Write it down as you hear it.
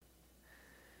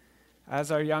As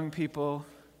our young people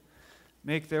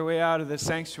make their way out of the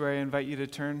sanctuary, I invite you to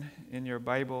turn in your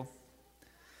Bible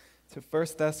to 1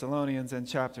 Thessalonians in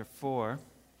chapter 4.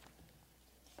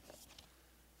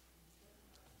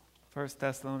 1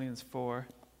 Thessalonians 4.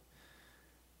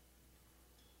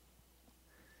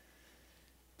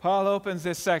 Paul opens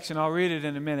this section, I'll read it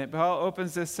in a minute. Paul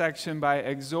opens this section by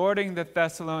exhorting the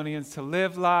Thessalonians to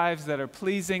live lives that are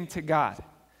pleasing to God.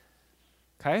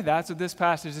 Okay, that's what this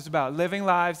passage is about, living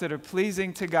lives that are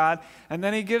pleasing to God. And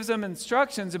then he gives them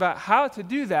instructions about how to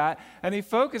do that, and he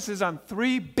focuses on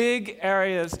three big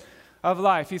areas of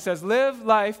life. He says, live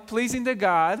life pleasing to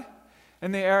God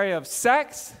in the area of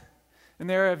sex, in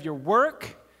the area of your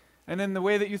work, and in the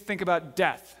way that you think about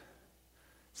death.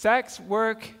 Sex,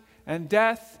 work, and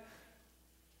death,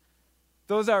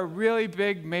 those are really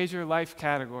big, major life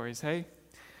categories, hey?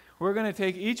 We're going to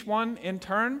take each one in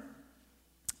turn.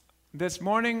 This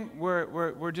morning,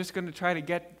 we're just going to try to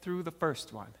get through the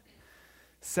first one.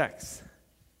 Sex.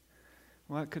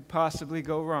 What could possibly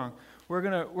go wrong? We're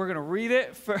gonna read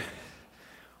it for,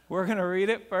 we're gonna read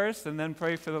it first, and then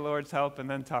pray for the Lord's help, and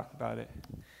then talk about it.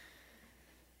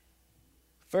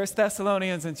 1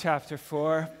 Thessalonians in chapter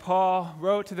 4, Paul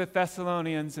wrote to the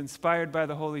Thessalonians, inspired by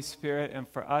the Holy Spirit, and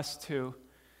for us too.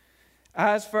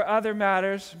 As for other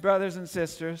matters, brothers and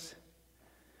sisters,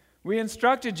 we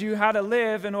instructed you how to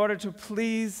live in order to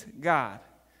please God,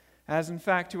 as in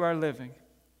fact you are living.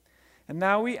 And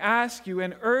now we ask you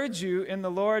and urge you in the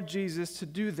Lord Jesus to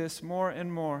do this more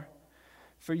and more.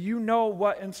 For you know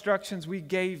what instructions we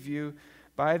gave you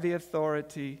by the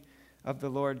authority of the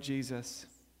Lord Jesus.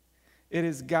 It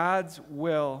is God's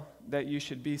will that you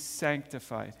should be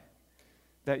sanctified,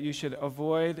 that you should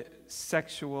avoid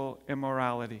sexual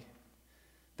immorality,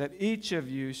 that each of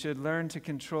you should learn to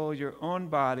control your own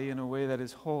body in a way that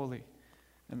is holy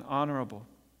and honorable,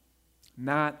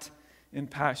 not in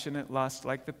passionate lust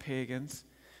like the pagans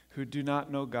who do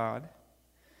not know God,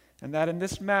 and that in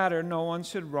this matter no one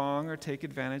should wrong or take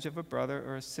advantage of a brother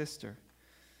or a sister.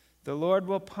 The Lord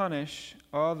will punish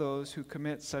all those who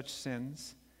commit such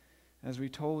sins, as we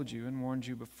told you and warned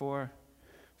you before.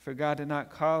 For God did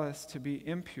not call us to be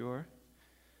impure,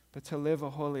 but to live a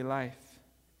holy life.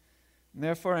 And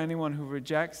therefore, anyone who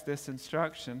rejects this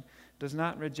instruction does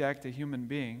not reject a human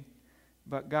being,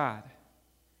 but God,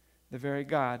 the very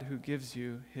God who gives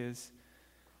you his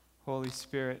Holy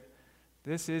Spirit.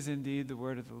 This is indeed the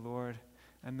word of the Lord,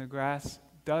 and the grass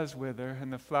does wither,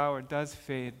 and the flower does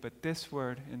fade, but this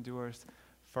word endures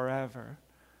forever.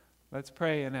 Let's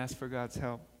pray and ask for God's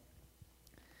help.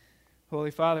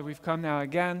 Holy Father, we've come now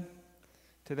again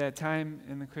to that time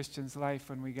in the Christian's life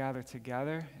when we gather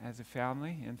together as a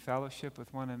family in fellowship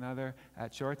with one another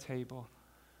at your table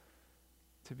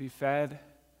to be fed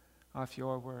off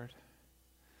your word.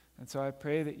 And so I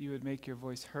pray that you would make your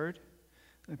voice heard.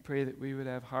 I pray that we would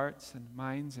have hearts and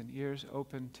minds and ears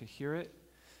open to hear it.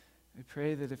 I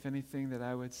pray that if anything that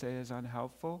I would say is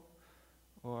unhelpful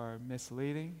or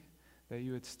misleading, that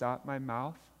you would stop my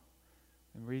mouth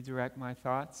and redirect my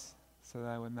thoughts so that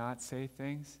I would not say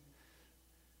things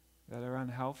that are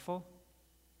unhelpful.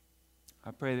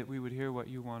 I pray that we would hear what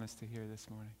you want us to hear this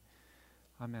morning.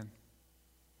 Amen.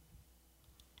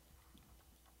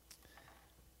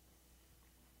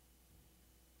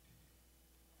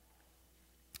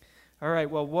 All right,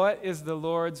 well, what is the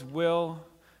Lord's will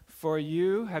for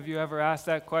you? Have you ever asked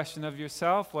that question of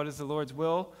yourself? What is the Lord's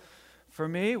will for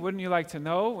me? Wouldn't you like to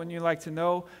know? Wouldn't you like to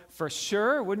know for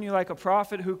sure? Wouldn't you like a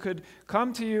prophet who could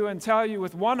come to you and tell you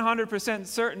with 100%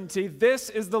 certainty, this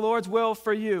is the Lord's will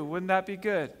for you? Wouldn't that be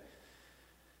good?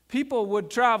 People would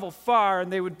travel far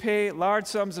and they would pay large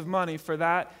sums of money for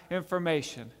that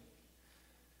information.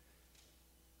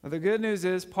 Well, the good news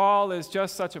is Paul is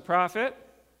just such a prophet,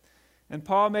 and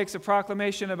Paul makes a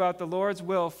proclamation about the Lord's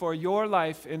will for your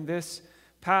life in this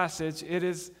passage. It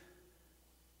is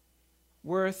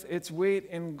worth its weight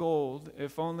in gold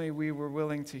if only we were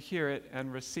willing to hear it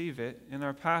and receive it. In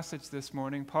our passage this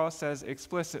morning, Paul says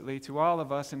explicitly to all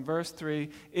of us in verse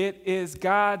 3, it is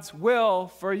God's will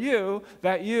for you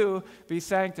that you be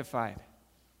sanctified.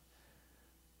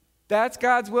 That's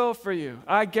God's will for you.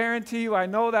 I guarantee you, I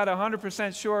know that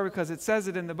 100% sure because it says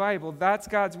it in the Bible. That's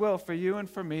God's will for you and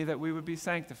for me, that we would be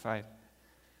sanctified.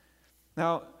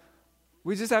 Now,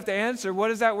 we just have to answer, what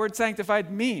does that word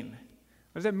sanctified mean?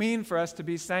 What does it mean for us to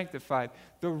be sanctified?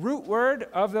 The root word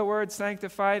of the word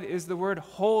sanctified is the word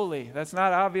holy. That's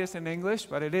not obvious in English,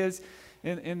 but it is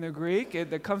in the Greek.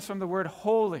 It comes from the word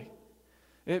holy.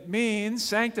 It means,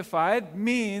 sanctified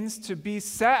means to be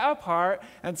set apart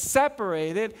and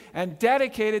separated and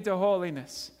dedicated to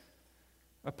holiness.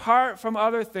 apart from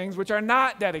other things which are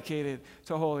not dedicated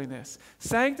to holiness.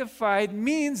 Sanctified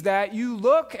means that you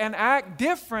look and act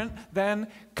different than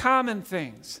common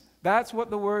things. That's what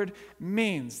the word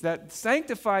means, that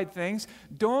sanctified things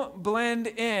don't blend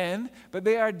in, but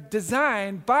they are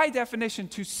designed by definition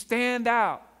to stand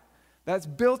out. That's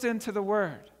built into the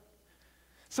word.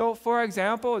 So, for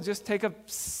example, just take a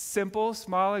simple,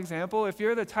 small example. If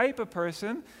you're the type of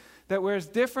person that wears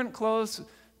different clothes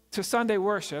to Sunday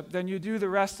worship than you do the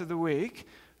rest of the week,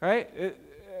 right?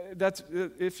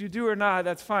 If you do or not,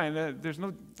 that's fine.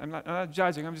 I'm not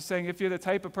judging. I'm just saying if you're the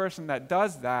type of person that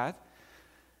does that,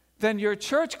 then your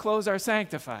church clothes are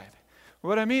sanctified.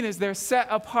 What I mean is they're set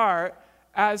apart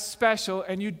as special,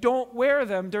 and you don't wear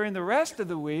them during the rest of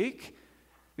the week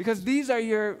because these are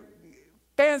your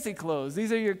fancy clothes.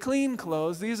 These are your clean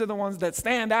clothes. These are the ones that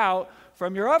stand out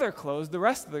from your other clothes, the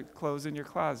rest of the clothes in your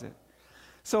closet.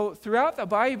 So throughout the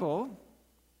Bible,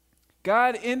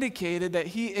 God indicated that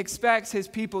he expects his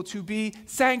people to be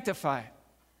sanctified.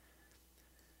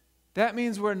 That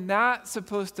means we're not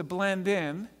supposed to blend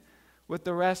in with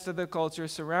the rest of the culture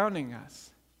surrounding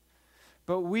us.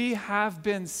 But we have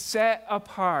been set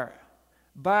apart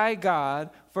by God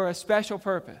for a special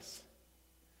purpose.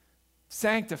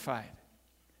 Sanctified.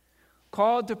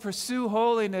 Called to pursue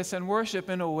holiness and worship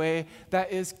in a way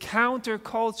that is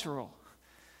countercultural,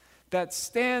 that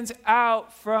stands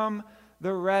out from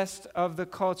the rest of the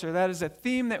culture. That is a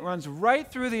theme that runs right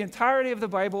through the entirety of the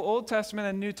Bible, Old Testament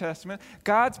and New Testament.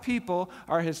 God's people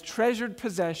are his treasured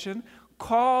possession,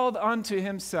 called unto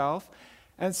himself,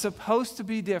 and supposed to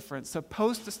be different,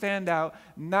 supposed to stand out,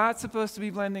 not supposed to be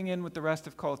blending in with the rest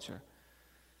of culture.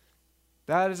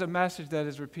 That is a message that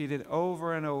is repeated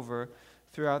over and over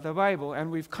throughout the Bible.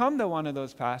 And we've come to one of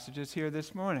those passages here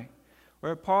this morning,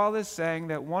 where Paul is saying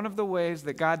that one of the ways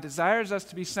that God desires us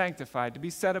to be sanctified, to be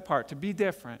set apart, to be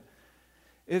different,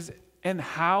 is in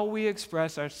how we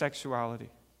express our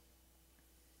sexuality.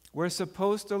 We're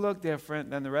supposed to look different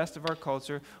than the rest of our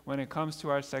culture when it comes to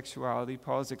our sexuality.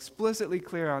 Paul is explicitly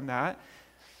clear on that.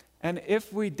 And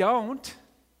if we don't,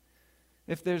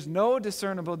 if there's no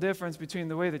discernible difference between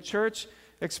the way the church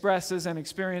expresses and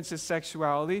experiences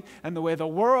sexuality and the way the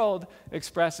world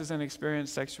expresses and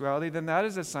experiences sexuality, then that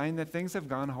is a sign that things have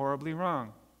gone horribly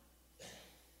wrong.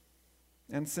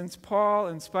 And since Paul,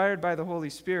 inspired by the Holy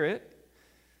Spirit,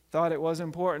 thought it was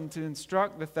important to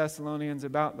instruct the Thessalonians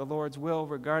about the Lord's will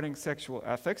regarding sexual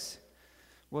ethics,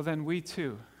 well then we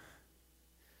too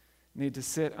need to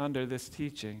sit under this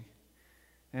teaching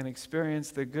and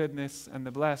experience the goodness and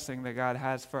the blessing that God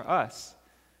has for us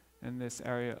in this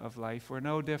area of life. We're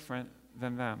no different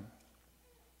than them.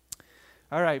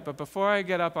 All right, but before I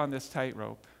get up on this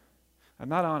tightrope, I'm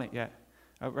not on it yet.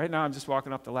 Right now I'm just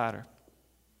walking up the ladder.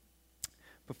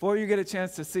 Before you get a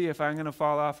chance to see if I'm going to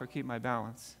fall off or keep my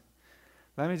balance,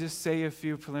 let me just say a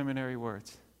few preliminary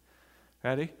words.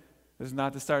 Ready? This is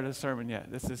not the start of the sermon yet.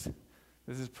 This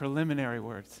is preliminary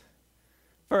words.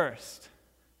 First,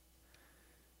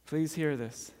 please hear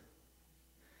this.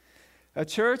 A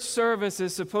church service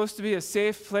is supposed to be a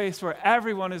safe place where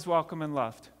everyone is welcome and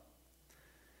loved.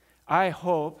 I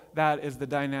hope that is the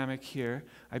dynamic here.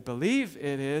 I believe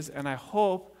it is, and I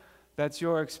hope that's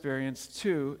your experience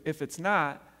too. If it's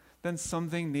not, then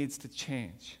something needs to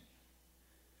change.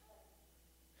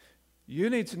 You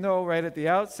need to know right at the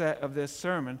outset of this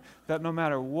sermon that no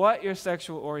matter what your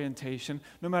sexual orientation,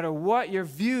 no matter what your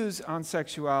views on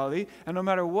sexuality, and no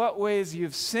matter what ways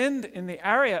you've sinned in the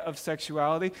area of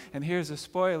sexuality, and here's a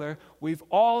spoiler, we've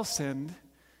all sinned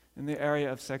in the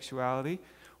area of sexuality,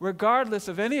 regardless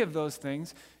of any of those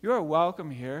things, you are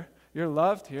welcome here, you're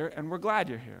loved here, and we're glad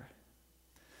you're here.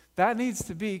 That needs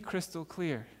to be crystal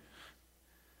clear.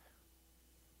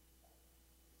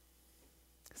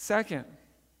 Second,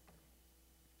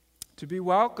 to be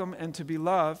welcome and to be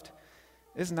loved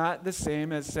is not the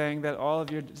same as saying that all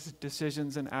of your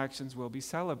decisions and actions will be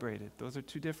celebrated. Those are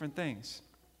two different things.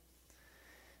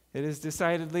 It is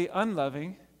decidedly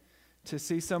unloving to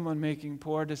see someone making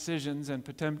poor decisions and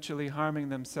potentially harming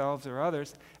themselves or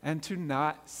others and to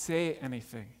not say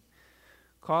anything.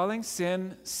 Calling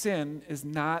sin, sin is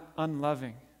not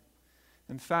unloving.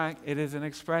 In fact, it is an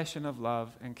expression of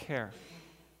love and care.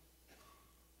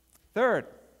 Third,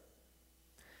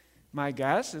 my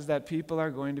guess is that people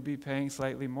are going to be paying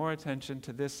slightly more attention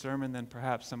to this sermon than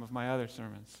perhaps some of my other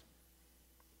sermons.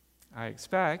 I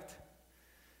expect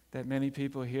that many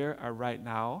people here are right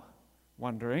now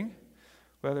wondering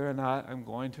whether or not I'm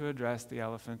going to address the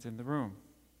elephant in the room.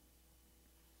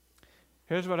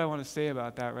 Here's what I want to say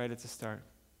about that right at the start.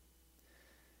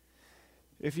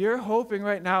 If you're hoping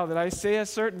right now that I say a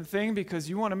certain thing because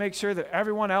you want to make sure that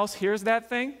everyone else hears that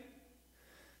thing,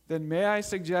 then may I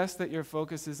suggest that your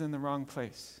focus is in the wrong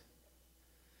place.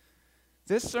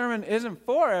 This sermon isn't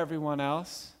for everyone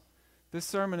else. This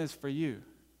sermon is for you.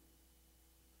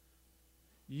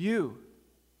 You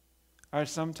are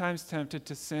sometimes tempted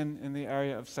to sin in the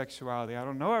area of sexuality. I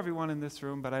don't know everyone in this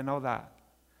room, but I know that.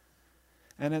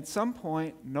 And at some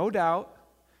point, no doubt,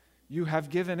 you have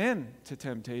given in to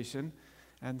temptation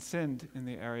and sinned in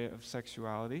the area of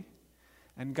sexuality.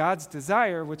 And God's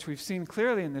desire, which we've seen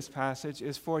clearly in this passage,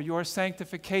 is for your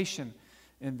sanctification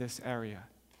in this area.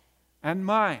 And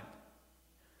mine.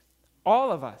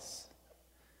 All of us.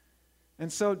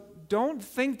 And so don't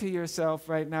think to yourself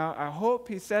right now, I hope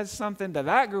he says something to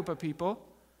that group of people.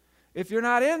 If you're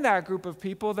not in that group of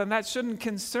people, then that shouldn't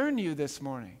concern you this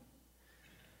morning.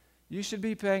 You should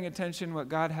be paying attention what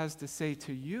God has to say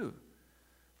to you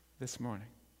this morning.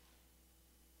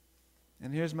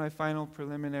 And here's my final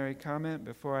preliminary comment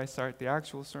before I start the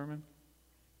actual sermon.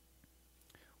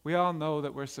 We all know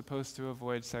that we're supposed to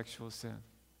avoid sexual sin.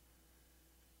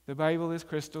 The Bible is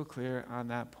crystal clear on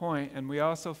that point, and we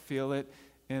also feel it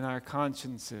in our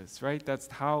consciences, right? That's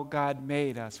how God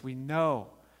made us. We know,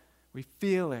 we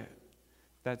feel it,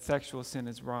 that sexual sin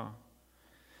is wrong.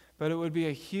 But it would be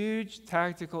a huge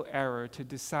tactical error to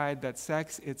decide that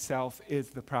sex itself is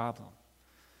the problem,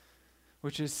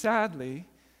 which is sadly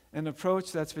an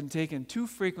approach that's been taken too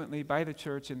frequently by the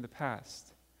church in the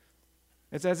past.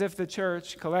 It's as if the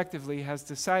church collectively has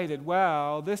decided,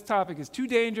 well, this topic is too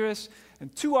dangerous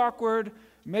and too awkward,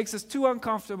 makes us too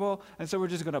uncomfortable, and so we're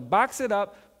just going to box it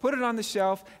up, put it on the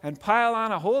shelf, and pile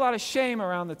on a whole lot of shame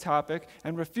around the topic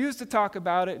and refuse to talk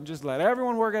about it and just let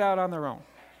everyone work it out on their own.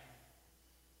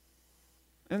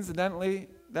 Incidentally,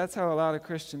 that's how a lot of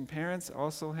Christian parents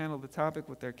also handle the topic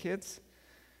with their kids,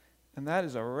 and that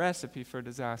is a recipe for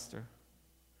disaster.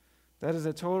 That is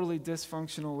a totally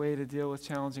dysfunctional way to deal with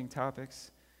challenging topics,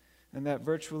 and that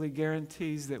virtually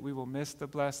guarantees that we will miss the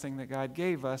blessing that God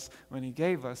gave us when he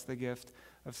gave us the gift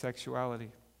of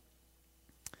sexuality.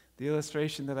 The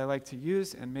illustration that I like to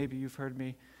use, and maybe you've heard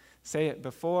me say it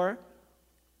before,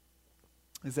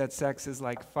 is that sex is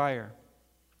like fire.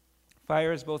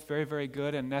 Fire is both very, very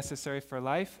good and necessary for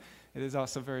life. It is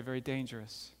also very, very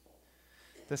dangerous.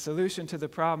 The solution to the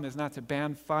problem is not to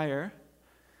ban fire.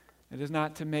 It is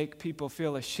not to make people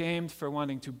feel ashamed for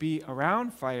wanting to be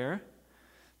around fire.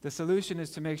 The solution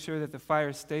is to make sure that the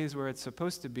fire stays where it's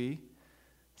supposed to be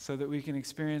so that we can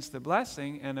experience the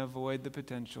blessing and avoid the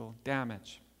potential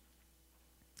damage.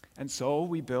 And so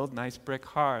we build nice brick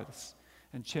hearths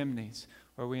and chimneys,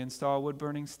 or we install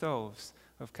wood-burning stoves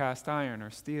of cast iron or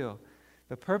steel.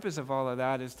 The purpose of all of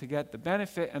that is to get the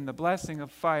benefit and the blessing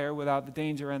of fire without the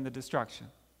danger and the destruction.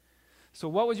 So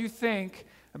what would you think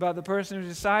about the person who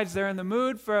decides they're in the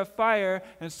mood for a fire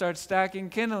and starts stacking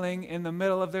kindling in the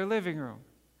middle of their living room?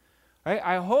 Right?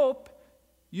 I hope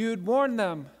you'd warn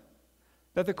them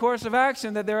that the course of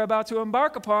action that they're about to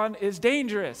embark upon is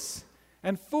dangerous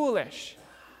and foolish.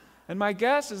 And my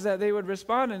guess is that they would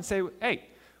respond and say, hey,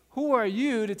 who are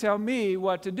you to tell me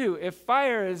what to do? If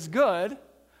fire is good,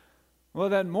 well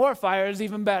then more fire is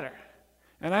even better.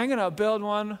 And I'm going to build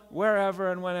one wherever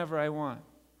and whenever I want.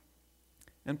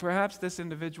 And perhaps this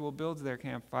individual builds their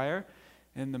campfire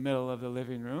in the middle of the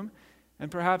living room, and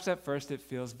perhaps at first it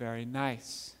feels very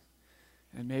nice.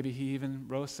 And maybe he even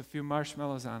roasts a few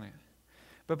marshmallows on it.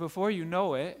 But before you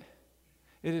know it,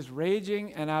 it is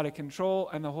raging and out of control,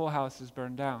 and the whole house is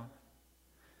burned down.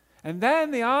 And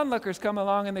then the onlookers come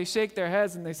along and they shake their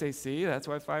heads and they say, see, that's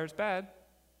why fire's bad.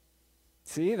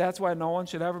 See, that's why no one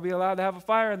should ever be allowed to have a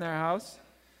fire in their house.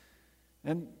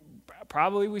 And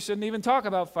probably we shouldn't even talk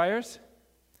about fires.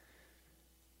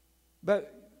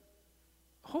 But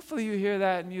hopefully you hear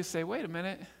that and you say, wait a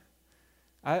minute,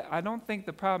 I don't think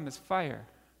the problem is fire.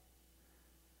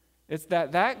 It's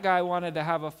that guy wanted to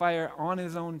have a fire on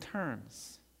his own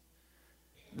terms.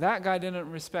 That guy didn't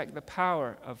respect the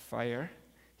power of fire.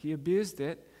 He abused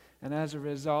it, and as a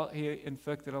result, he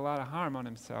inflicted a lot of harm on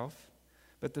himself.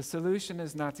 But the solution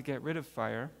is not to get rid of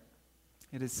fire.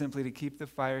 It is simply to keep the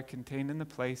fire contained in the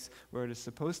place where it is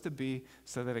supposed to be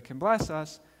so that it can bless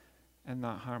us and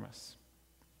not harm us.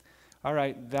 All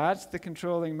right, that's the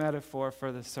controlling metaphor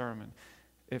for the sermon.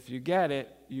 If you get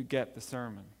it, you get the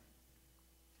sermon.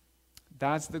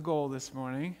 That's the goal this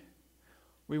morning.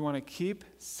 We want to keep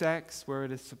sex where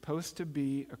it is supposed to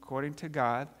be according to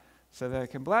God so that it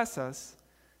can bless us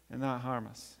and not harm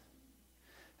us.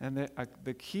 And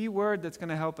the key word that's going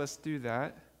to help us do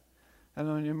that, I don't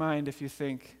know in your mind if you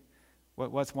think,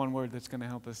 what's one word that's going to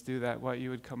help us do that, what you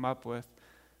would come up with.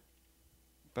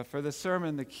 But for the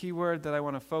sermon, the key word that I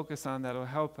want to focus on that will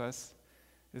help us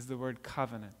is the word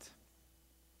covenant.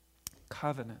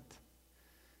 Covenant.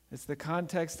 It's the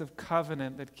context of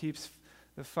covenant that keeps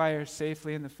the fire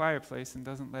safely in the fireplace and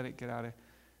doesn't let it get out of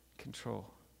control.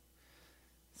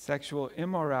 Sexual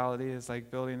immorality is like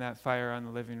building that fire on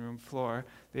the living room floor.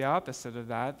 The opposite of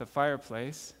that, the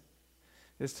fireplace,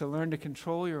 is to learn to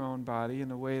control your own body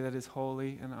in a way that is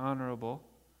holy and honorable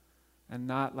and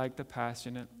not like the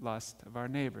passionate lust of our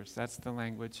neighbors. That's the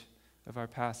language of our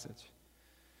passage.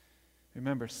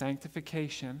 Remember,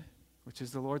 sanctification, which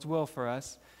is the Lord's will for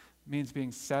us, means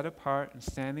being set apart and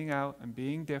standing out and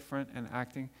being different and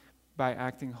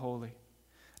acting holy.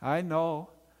 I know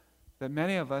that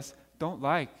many of us don't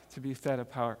like to be set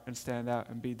apart and stand out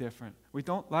and be different. We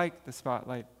don't like the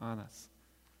spotlight on us.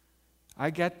 I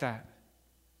get that.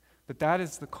 But that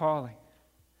is the calling.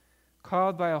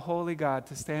 Called by a holy God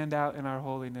to stand out in our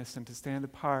holiness and to stand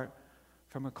apart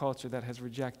from a culture that has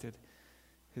rejected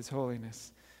his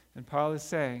holiness. And Paul is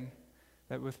saying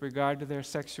that with regard to their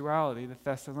sexuality, the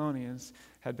Thessalonians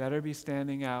had better be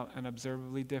standing out and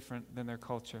observably different than their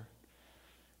culture.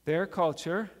 Their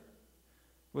culture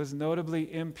was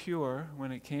notably impure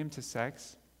when it came to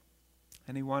sex,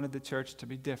 and he wanted the church to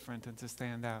be different and to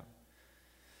stand out.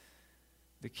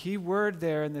 The key word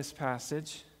there in this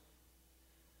passage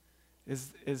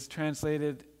is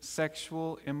translated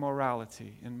sexual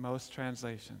immorality in most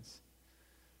translations.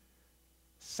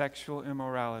 Sexual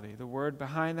immorality. The word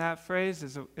behind that phrase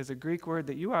is a Greek word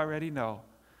that you already know.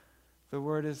 The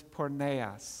word is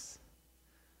porneas.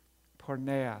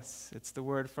 Porneas. It's the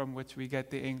word from which we get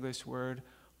the English word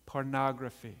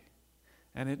pornography.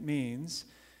 And it means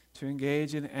to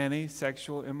engage in any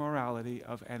sexual immorality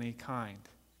of any kind.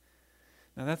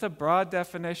 Now that's a broad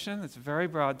definition, it's a very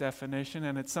broad definition,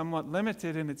 and it's somewhat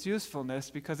limited in its usefulness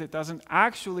because it doesn't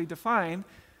actually define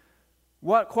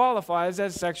what qualifies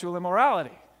as sexual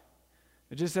immorality.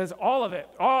 It just says all of it,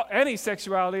 any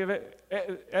sexual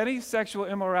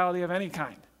immorality of any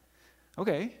kind.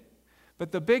 Okay,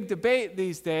 but the big debate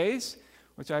these days,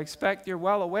 which I expect you're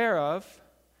well aware of,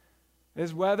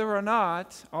 is whether or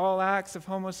not all acts of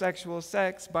homosexual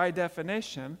sex, by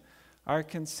definition, are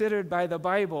considered by the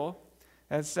Bible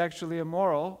as sexually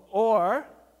immoral, or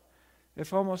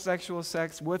if homosexual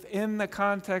sex within the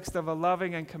context of a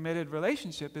loving and committed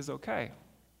relationship is okay.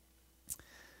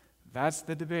 That's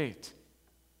the debate.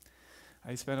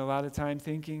 I spent a lot of time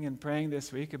thinking and praying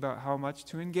this week about how much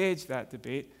to engage that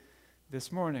debate this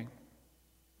morning.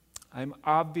 I'm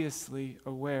obviously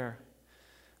aware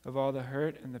of all the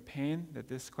hurt and the pain that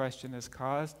this question has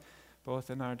caused, both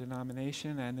in our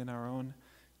denomination and in our own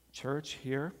church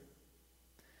here.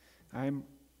 I'm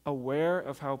aware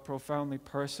of how profoundly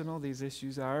personal these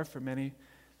issues are for many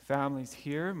families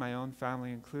here, my own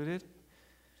family included.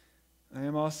 I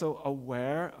am also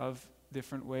aware of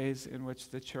different ways in which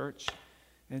the church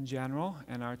in general,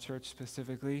 and our church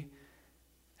specifically,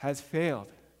 has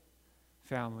failed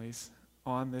families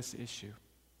on this issue.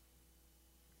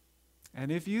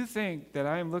 And if you think that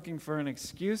I am looking for an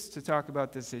excuse to talk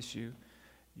about this issue,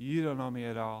 you don't know me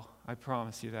at all. I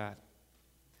promise you that.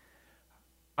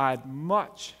 I'd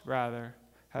much rather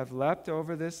have leapt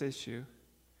over this issue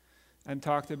and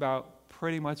talked about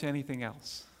pretty much anything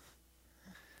else.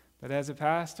 But as a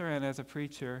pastor and as a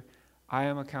preacher, I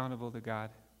am accountable to God.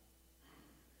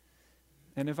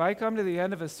 And if I come to the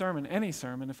end of a sermon, any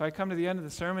sermon, if I come to the end of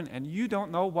the sermon and you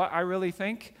don't know what I really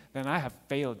think, then I have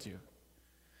failed you.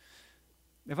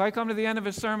 If I come to the end of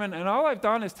a sermon and all I've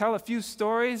done is tell a few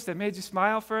stories that made you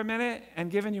smile for a minute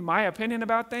and given you my opinion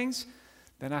about things,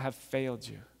 then I have failed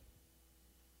you.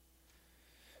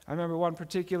 I remember one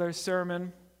particular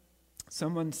sermon,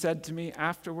 someone said to me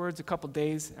afterwards, a couple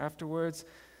days afterwards,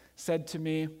 said to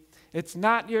me, "It's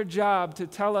not your job to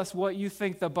tell us what you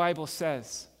think the Bible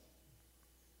says."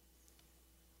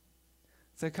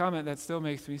 It's a comment that still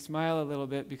makes me smile a little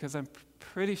bit because I'm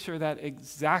pretty sure that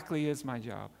exactly is my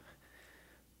job.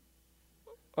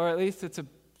 Or at least it's a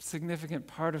significant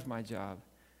part of my job.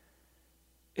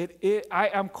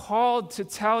 I am called to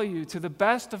tell you to the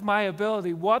best of my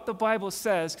ability what the Bible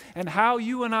says and how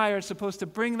you and I are supposed to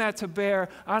bring that to bear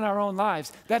on our own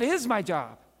lives. That is my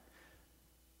job.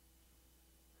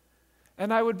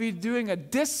 And I would be doing a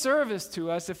disservice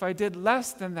to us if I did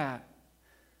less than that.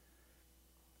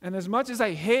 And as much as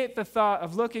I hate the thought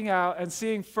of looking out and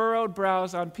seeing furrowed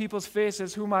brows on people's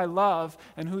faces whom I love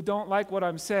and who don't like what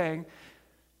I'm saying,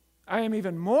 I am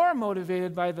even more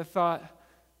motivated by the thought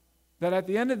that at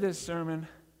the end of this sermon,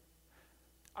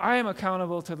 I am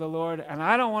accountable to the Lord, and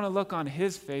I don't want to look on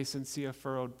his face and see a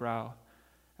furrowed brow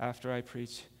after I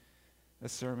preach a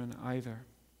sermon either.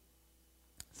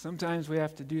 Sometimes we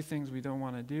have to do things we don't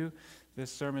want to do.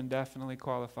 This sermon definitely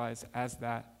qualifies as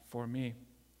that for me.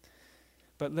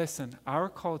 But listen, our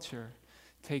culture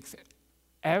takes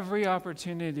every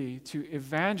opportunity to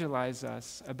evangelize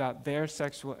us about their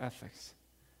sexual ethics.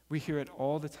 We hear it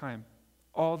all the time,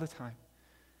 all the time.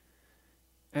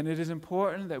 And it is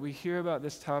important that we hear about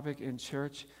this topic in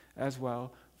church as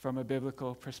well from a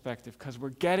biblical perspective, because we're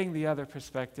getting the other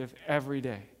perspective every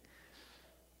day.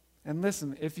 And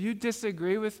listen, if you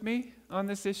disagree with me on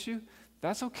this issue,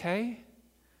 that's okay.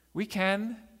 We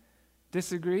can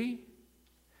disagree.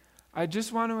 I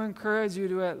just want to encourage you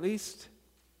to at least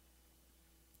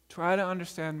try to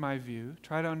understand my view,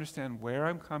 try to understand where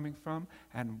I'm coming from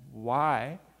and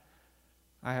why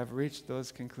I have reached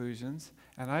those conclusions.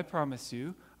 And I promise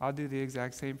you, I'll do the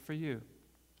exact same for you.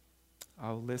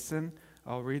 I'll listen,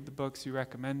 I'll read the books you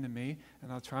recommend to me,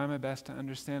 and I'll try my best to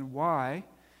understand why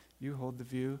you hold the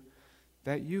view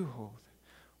that you hold.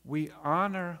 We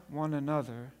honor one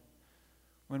another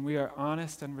when we are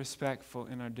honest and respectful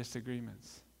in our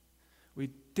disagreements. We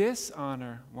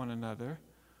dishonor one another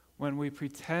when we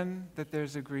pretend that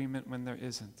there's agreement when there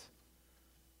isn't.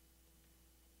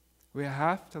 We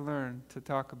have to learn to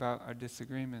talk about our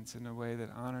disagreements in a way that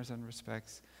honors and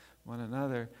respects one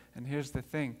another. And here's the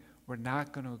thing, we're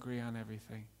not going to agree on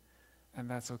everything, and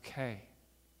that's okay.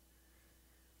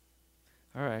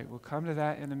 All right, we'll come to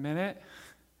that in a minute.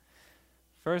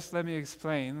 First, let me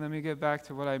explain. Let me get back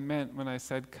to what I meant when I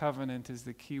said covenant is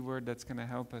the key word that's going to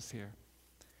help us here.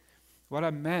 What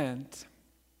I meant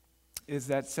is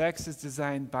that sex is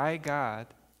designed by God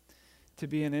to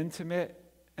be an intimate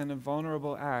and a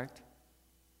vulnerable act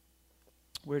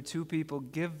where two people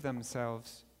give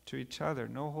themselves to each other,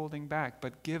 no holding back,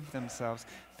 but give themselves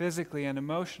physically and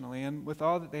emotionally and with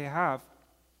all that they have.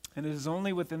 And it is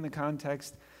only within the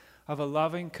context of a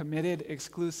loving, committed,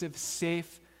 exclusive,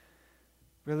 safe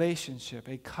relationship,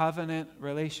 a covenant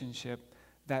relationship,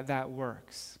 that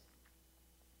works.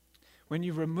 When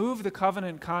you remove the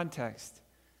covenant context,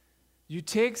 you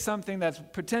take something that's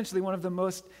potentially one of the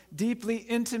most deeply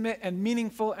intimate and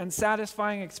meaningful and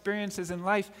satisfying experiences in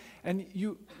life, and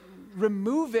you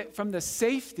remove it from the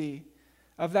safety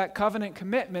of that covenant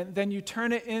commitment, then you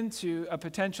turn it into a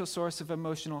potential source of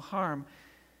emotional harm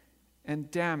and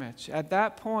damage. At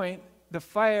that point, the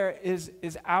fire is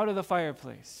out of the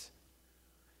fireplace.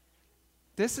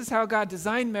 This is how God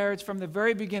designed marriage from the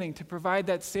very beginning, to provide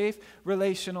that safe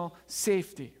relational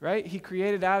safety, right? He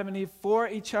created Adam and Eve for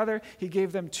each other. He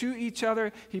gave them to each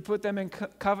other. He put them in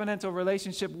covenantal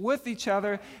relationship with each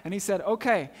other. And he said,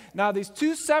 okay, now these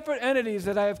two separate entities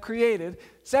that I have created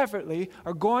separately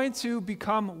are going to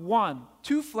become one.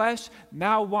 Two flesh,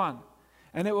 now one.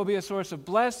 And it will be a source of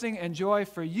blessing and joy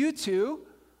for you two.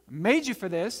 I made you for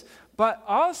this. But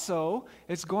also,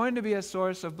 it's going to be a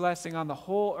source of blessing on the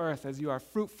whole earth as you are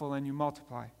fruitful and you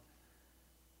multiply.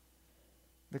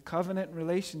 The covenant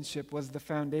relationship was the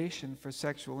foundation for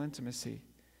sexual intimacy.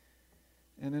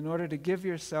 And in order to give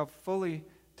yourself fully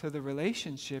to the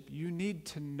relationship, you need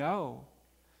to know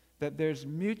that there's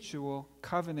mutual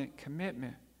covenant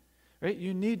commitment. Right?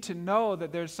 You need to know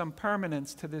that there's some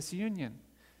permanence to this union.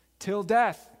 Till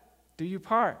death do you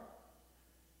part.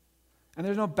 And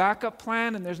there's no backup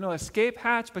plan and there's no escape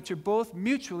hatch, but you're both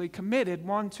mutually committed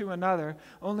one to another.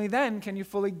 Only then can you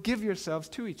fully give yourselves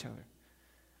to each other.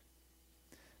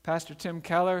 Pastor Tim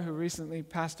Keller, who recently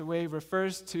passed away,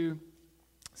 refers to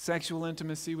sexual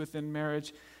intimacy within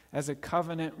marriage as a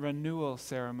covenant renewal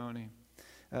ceremony.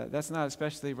 That's not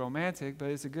especially romantic, but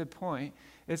it's a good point.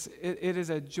 It is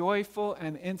a joyful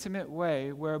and intimate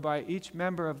way whereby each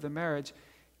member of the marriage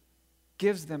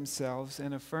gives themselves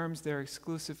and affirms their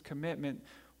exclusive commitment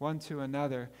one to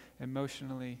another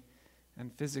emotionally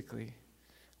and physically.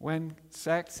 When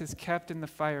sex is kept in the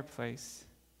fireplace,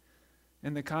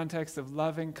 in the context of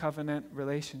loving covenant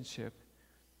relationship,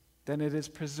 then it is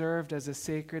preserved as a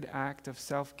sacred act of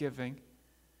self-giving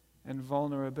and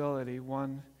vulnerability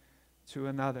one to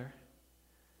another.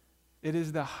 It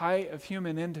is the height of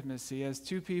human intimacy as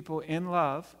two people in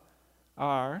love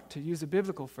are, to use a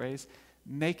biblical phrase,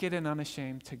 naked and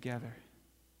unashamed together.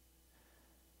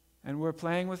 And we're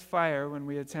playing with fire when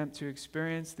we attempt to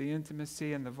experience the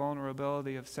intimacy and the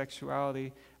vulnerability of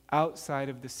sexuality outside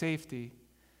of the safety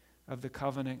of the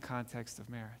covenant context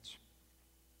of marriage.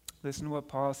 Listen to what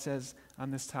Paul says on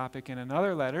this topic in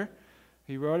another letter.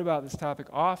 He wrote about this topic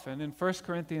often. In 1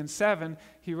 Corinthians 7,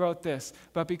 he wrote this: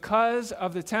 "But because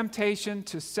of the temptation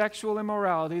to sexual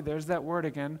immorality," there's that word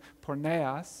again,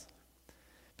 porneas,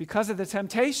 because of the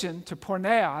temptation to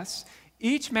porneas,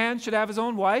 each man should have his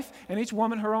own wife and each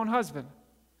woman her own husband.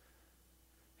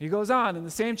 He goes on in the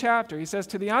same chapter. He says,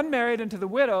 "To the unmarried and to the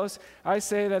widows, I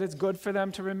say that it's good for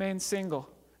them to remain single,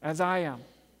 as I am.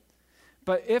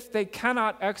 But if they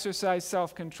cannot exercise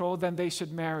self-control, then they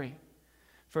should marry.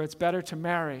 For it's better to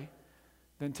marry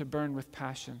than to burn with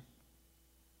passion.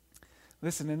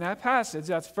 Listen, in that passage,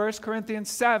 that's 1 Corinthians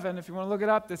 7, if you want to look it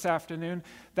up this afternoon,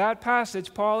 that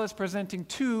passage, Paul is presenting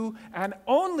two, and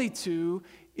only two,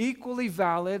 equally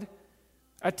valid,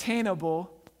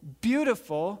 attainable,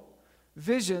 beautiful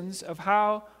visions of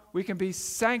how we can be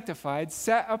sanctified,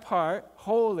 set apart,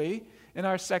 holy in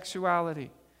our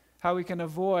sexuality, how we can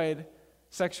avoid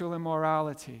sexual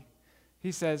immorality.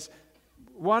 He says,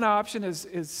 one option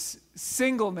is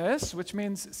singleness, which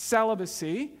means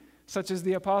celibacy, such as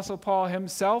the Apostle Paul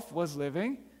himself was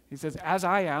living. He says, as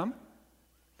I am.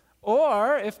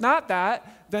 Or, if not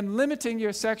that, then limiting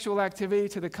your sexual activity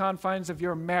to the confines of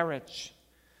your marriage.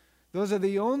 Those are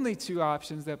the only two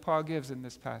options that Paul gives in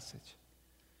this passage,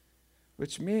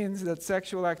 which means that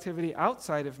sexual activity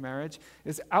outside of marriage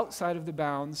is outside of the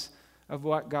bounds of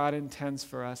what God intends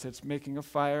for us. It's making a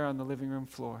fire on the living room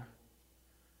floor.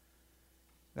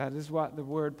 That is what the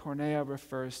word porneia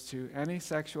refers to, any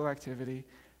sexual activity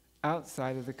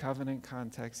outside of the covenant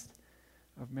context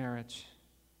of marriage.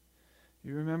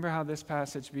 You remember how this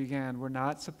passage began. We're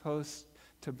not supposed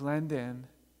to blend in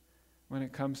when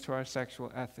it comes to our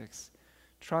sexual ethics.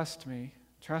 Trust me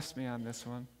on this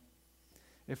one.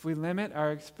 If we limit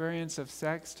our experience of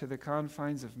sex to the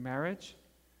confines of marriage,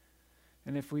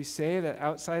 and if we say that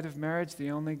outside of marriage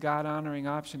the only God-honoring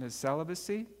option is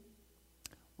celibacy,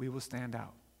 we will stand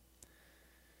out.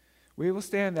 We will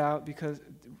stand out because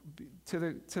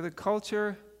to the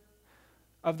culture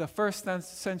of the first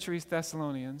century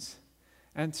Thessalonians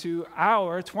and to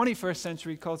our 21st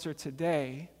century culture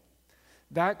today,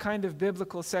 that kind of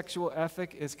biblical sexual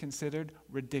ethic is considered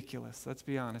ridiculous. Let's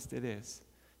be honest, it is.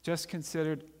 Just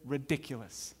considered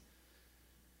ridiculous.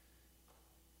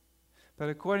 But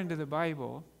according to the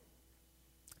Bible,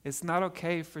 it's not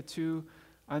okay for two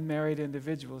unmarried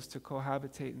individuals to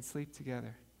cohabitate and sleep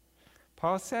together.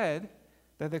 Paul said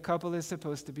that the couple is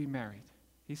supposed to be married.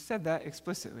 He said that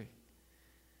explicitly.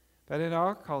 But in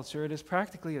our culture, it is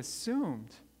practically assumed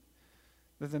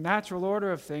that the natural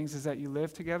order of things is that you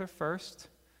live together first.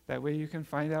 That way you can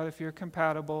find out if you're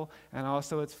compatible, and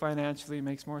also it's financially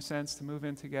makes more sense to move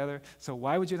in together. So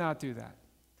why would you not do that?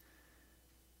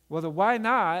 Well, the why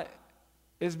not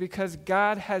is because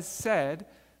God has said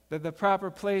that the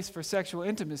proper place for sexual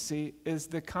intimacy is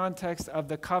the context of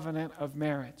the covenant of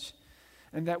marriage,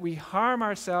 and that we harm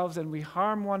ourselves and we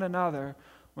harm one another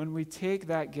when we take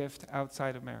that gift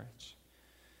outside of marriage.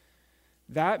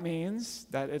 That means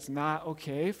that it's not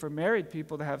okay for married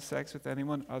people to have sex with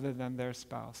anyone other than their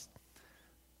spouse.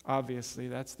 Obviously,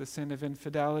 that's the sin of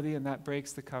infidelity, and that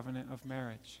breaks the covenant of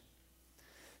marriage.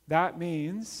 That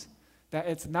means that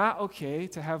it's not okay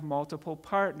to have multiple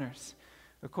partners.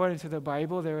 According to the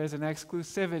Bible, there is an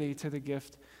exclusivity to the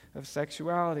gift of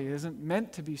sexuality. It isn't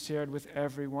meant to be shared with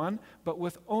everyone, but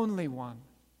with only one.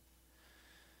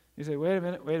 You say, wait a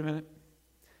minute.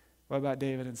 What about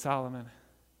David and Solomon?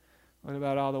 What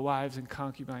about all the wives and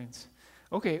concubines?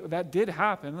 Okay, well, that did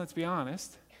happen, let's be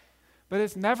honest. But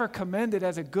it's never commended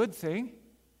as a good thing.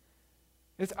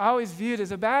 It's always viewed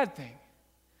as a bad thing.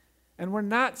 And we're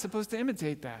not supposed to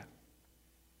imitate that.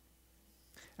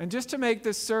 And just to make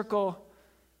this circle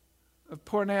of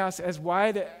porneos as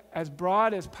wide, as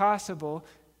broad as possible,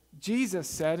 Jesus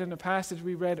said in a passage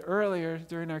we read earlier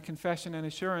during our confession and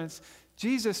assurance,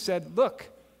 Jesus said, look,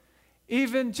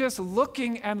 even just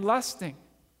looking and lusting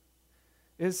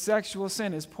is sexual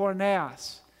sin, is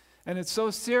porneos. And it's so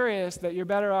serious that you're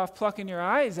better off plucking your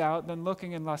eyes out than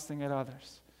looking and lusting at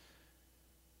others.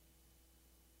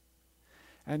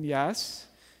 And yes,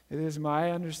 it is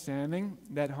my understanding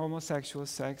that homosexual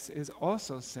sex is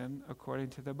also sin according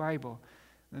to the Bible.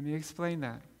 Let me explain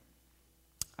that.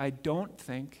 I don't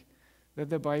think that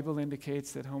the Bible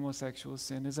indicates that homosexual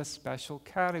sin is a special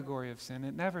category of sin.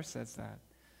 It never says that.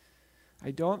 I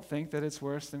don't think that it's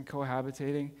worse than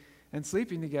cohabitating and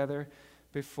sleeping together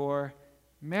before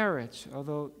marriage,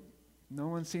 although no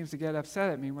one seems to get upset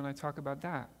at me when I talk about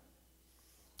that.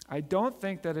 I don't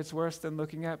think that it's worse than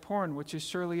looking at porn, which is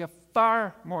surely a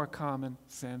far more common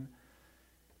sin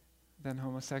than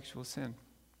homosexual sin.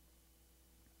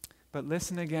 But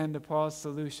listen again to Paul's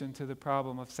solution to the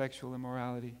problem of sexual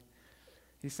immorality.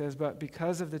 He says, but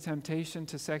because of the temptation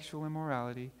to sexual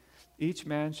immorality, each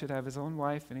man should have his own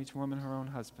wife and each woman her own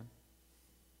husband.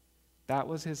 That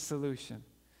was his solution.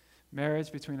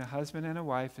 Marriage between a husband and a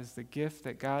wife is the gift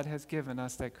that God has given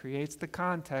us that creates the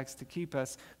context to keep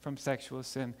us from sexual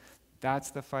sin.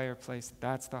 That's the fireplace.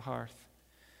 That's the hearth.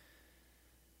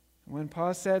 When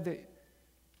Paul said that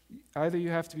either you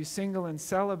have to be single and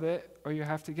celibate or you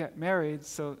have to get married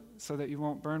so that you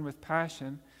won't burn with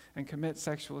passion and commit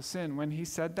sexual sin, when he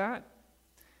said that,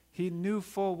 He knew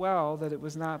full well that it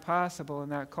was not possible in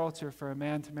that culture for a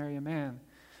man to marry a man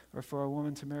or for a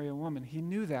woman to marry a woman. He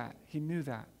knew that. He knew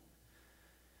that.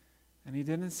 And he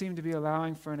didn't seem to be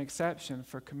allowing for an exception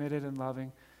for committed and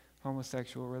loving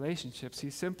homosexual relationships. He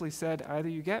simply said, either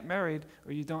you get married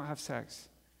or you don't have sex.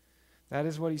 That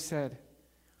is what he said.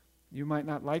 You might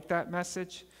not like that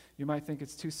message. You might think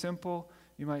it's too simple.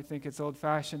 You might think it's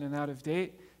old-fashioned and out of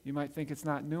date. You might think it's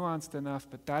not nuanced enough,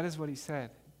 but that is what he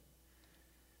said.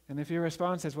 And if your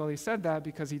response is, well, he said that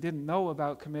because he didn't know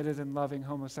about committed and loving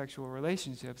homosexual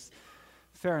relationships,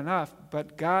 fair enough,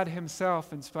 but God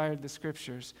himself inspired the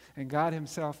scriptures, and God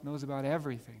himself knows about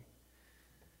everything.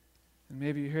 And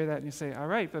maybe you hear that and you say, all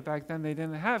right, but back then they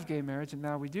didn't have gay marriage, and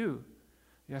now we do.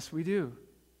 Yes, we do.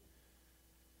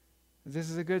 This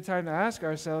is a good time to ask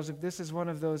ourselves if this is one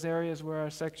of those areas where our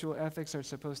sexual ethics are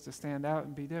supposed to stand out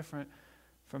and be different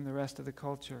from the rest of the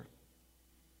culture.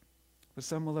 But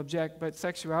some will object, but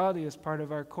sexuality is part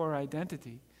of our core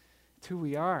identity. It's who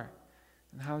we are.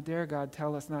 And how dare God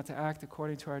tell us not to act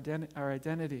according to our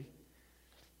identity?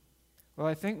 Well,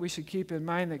 I think we should keep in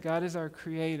mind that God is our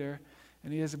creator,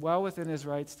 and he is well within his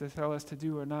rights to tell us to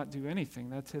do or not do anything.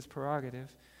 That's his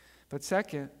prerogative. But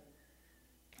second,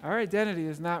 our identity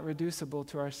is not reducible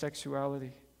to our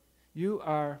sexuality. You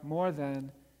are more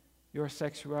than your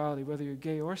sexuality, whether you're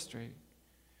gay or straight.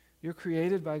 You're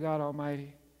created by God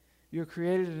Almighty. You're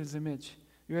created in his image.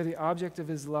 You are the object of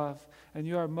his love, and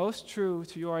you are most true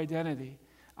to your identity.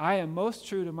 I am most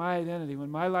true to my identity when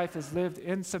my life is lived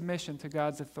in submission to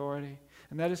God's authority.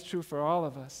 And that is true for all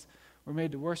of us. We're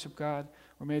made to worship God.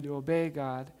 We're made to obey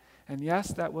God. And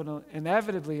yes, that will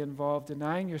inevitably involve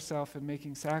denying yourself and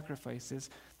making sacrifices.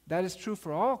 That is true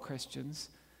for all Christians,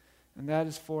 and that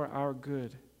is for our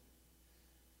good.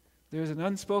 There's an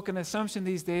unspoken assumption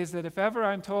these days that if ever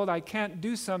I'm told I can't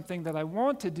do something that I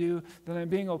want to do, then I'm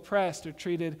being oppressed or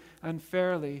treated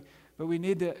unfairly. But we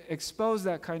need to expose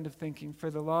that kind of thinking for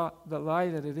the lie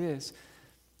that it is.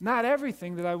 Not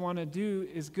everything that I want to do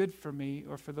is good for me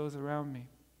or for those around me.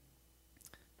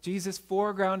 Jesus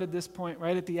foregrounded this point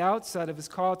right at the outset of his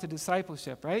call to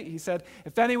discipleship, right? He said,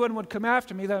 if anyone would come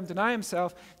after me, let him deny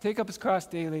himself, take up his cross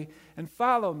daily, and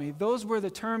follow me. Those were the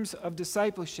terms of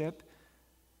discipleship.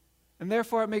 And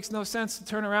therefore, it makes no sense to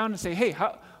turn around and say, hey,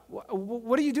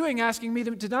 what are you doing asking me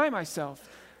to deny myself?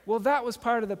 Well, that was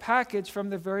part of the package from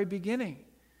the very beginning.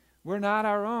 We're not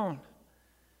our own.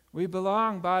 We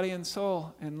belong, body and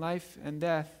soul, in life and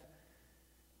death,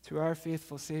 to our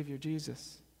faithful Savior,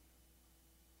 Jesus.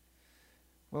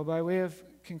 Well, by way of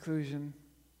conclusion,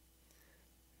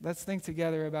 let's think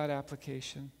together about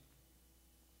application.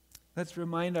 Let's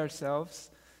remind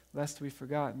ourselves, lest we've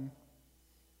forgotten,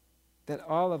 that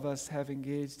all of us have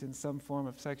engaged in some form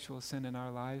of sexual sin in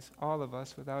our lives, all of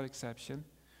us without exception.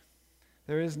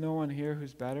 There is no one here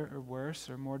who's better or worse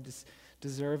or more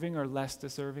deserving or less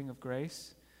deserving of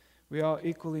grace. We all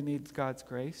equally need God's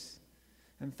grace.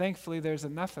 And thankfully, there's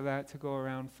enough of that to go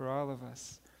around for all of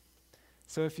us.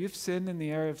 So if you've sinned in the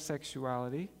area of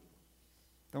sexuality,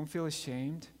 don't feel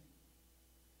ashamed.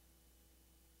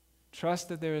 Trust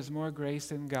that there is more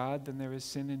grace in God than there is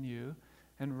sin in you,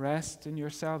 and rest in your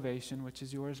salvation, which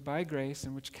is yours by grace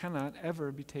and which cannot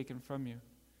ever be taken from you.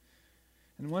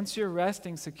 And once you're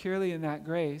resting securely in that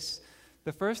grace,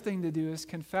 the first thing to do is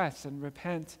confess and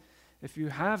repent if you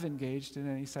have engaged in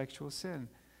any sexual sin.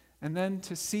 And then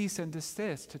to cease and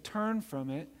desist, to turn from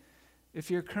it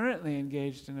if you're currently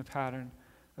engaged in a pattern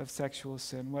of sexual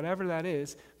sin. Whatever that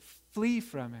is, flee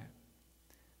from it.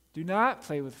 Do not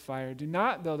play with fire. Do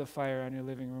not build a fire on your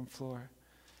living room floor.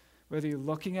 Whether you're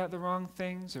looking at the wrong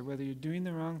things or whether you're doing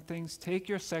the wrong things, take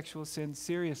your sexual sin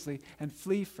seriously and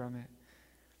flee from it.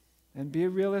 And be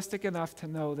realistic enough to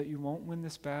know that you won't win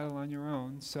this battle on your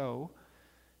own, so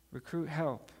recruit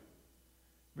help.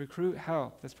 Recruit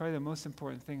help. That's probably the most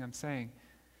important thing I'm saying.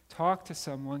 Talk to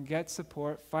someone, get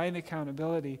support, find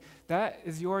accountability. That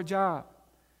is your job.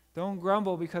 Don't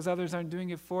grumble because others aren't doing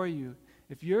it for you.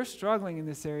 If you're struggling in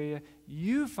this area,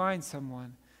 you find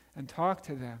someone and talk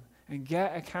to them and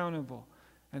get accountable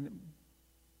and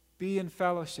be in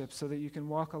fellowship so that you can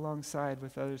walk alongside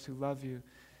with others who love you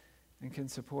and can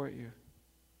support you.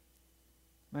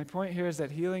 My point here is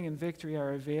that healing and victory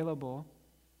are available,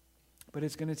 but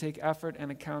it's going to take effort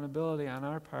and accountability on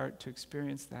our part to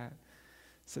experience that.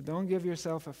 So don't give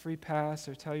yourself a free pass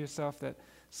or tell yourself that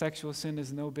sexual sin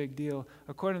is no big deal.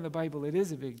 According to the Bible, it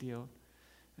is a big deal,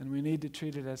 and we need to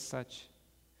treat it as such.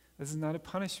 This is not a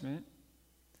punishment.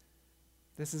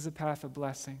 This is a path of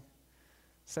blessing.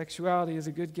 Sexuality is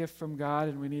a good gift from God,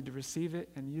 and we need to receive it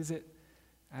and use it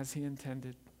as He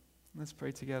intended. Let's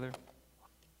pray together.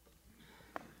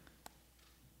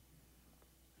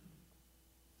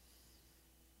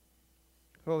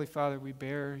 Holy Father, we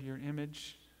bear your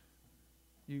image.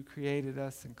 You created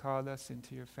us and called us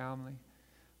into your family.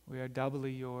 We are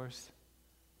doubly yours.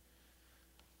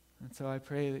 And so I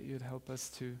pray that you'd help us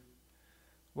to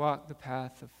walk the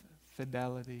path of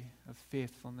fidelity, of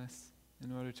faithfulness,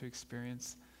 in order to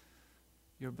experience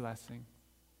your blessing.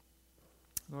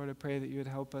 Lord, I pray that you would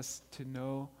help us to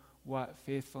know what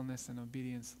faithfulness and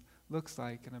obedience looks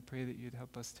like, and I pray that you'd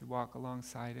help us to walk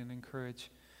alongside and encourage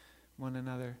one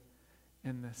another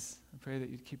in this. I pray that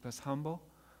you'd keep us humble,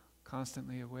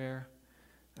 constantly aware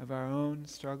of our own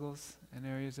struggles and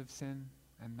areas of sin,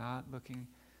 and not looking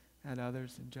at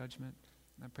others in judgment.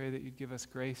 I pray that you'd give us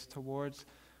grace towards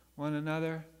one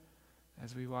another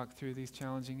as we walk through these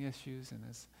challenging issues and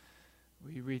as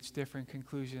we reach different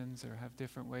conclusions or have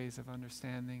different ways of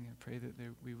understanding. I pray that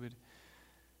we would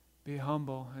be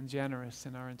humble and generous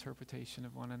in our interpretation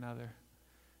of one another,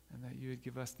 and that you would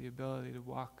give us the ability to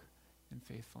walk in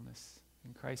faithfulness.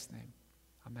 In Christ's name,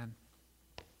 amen.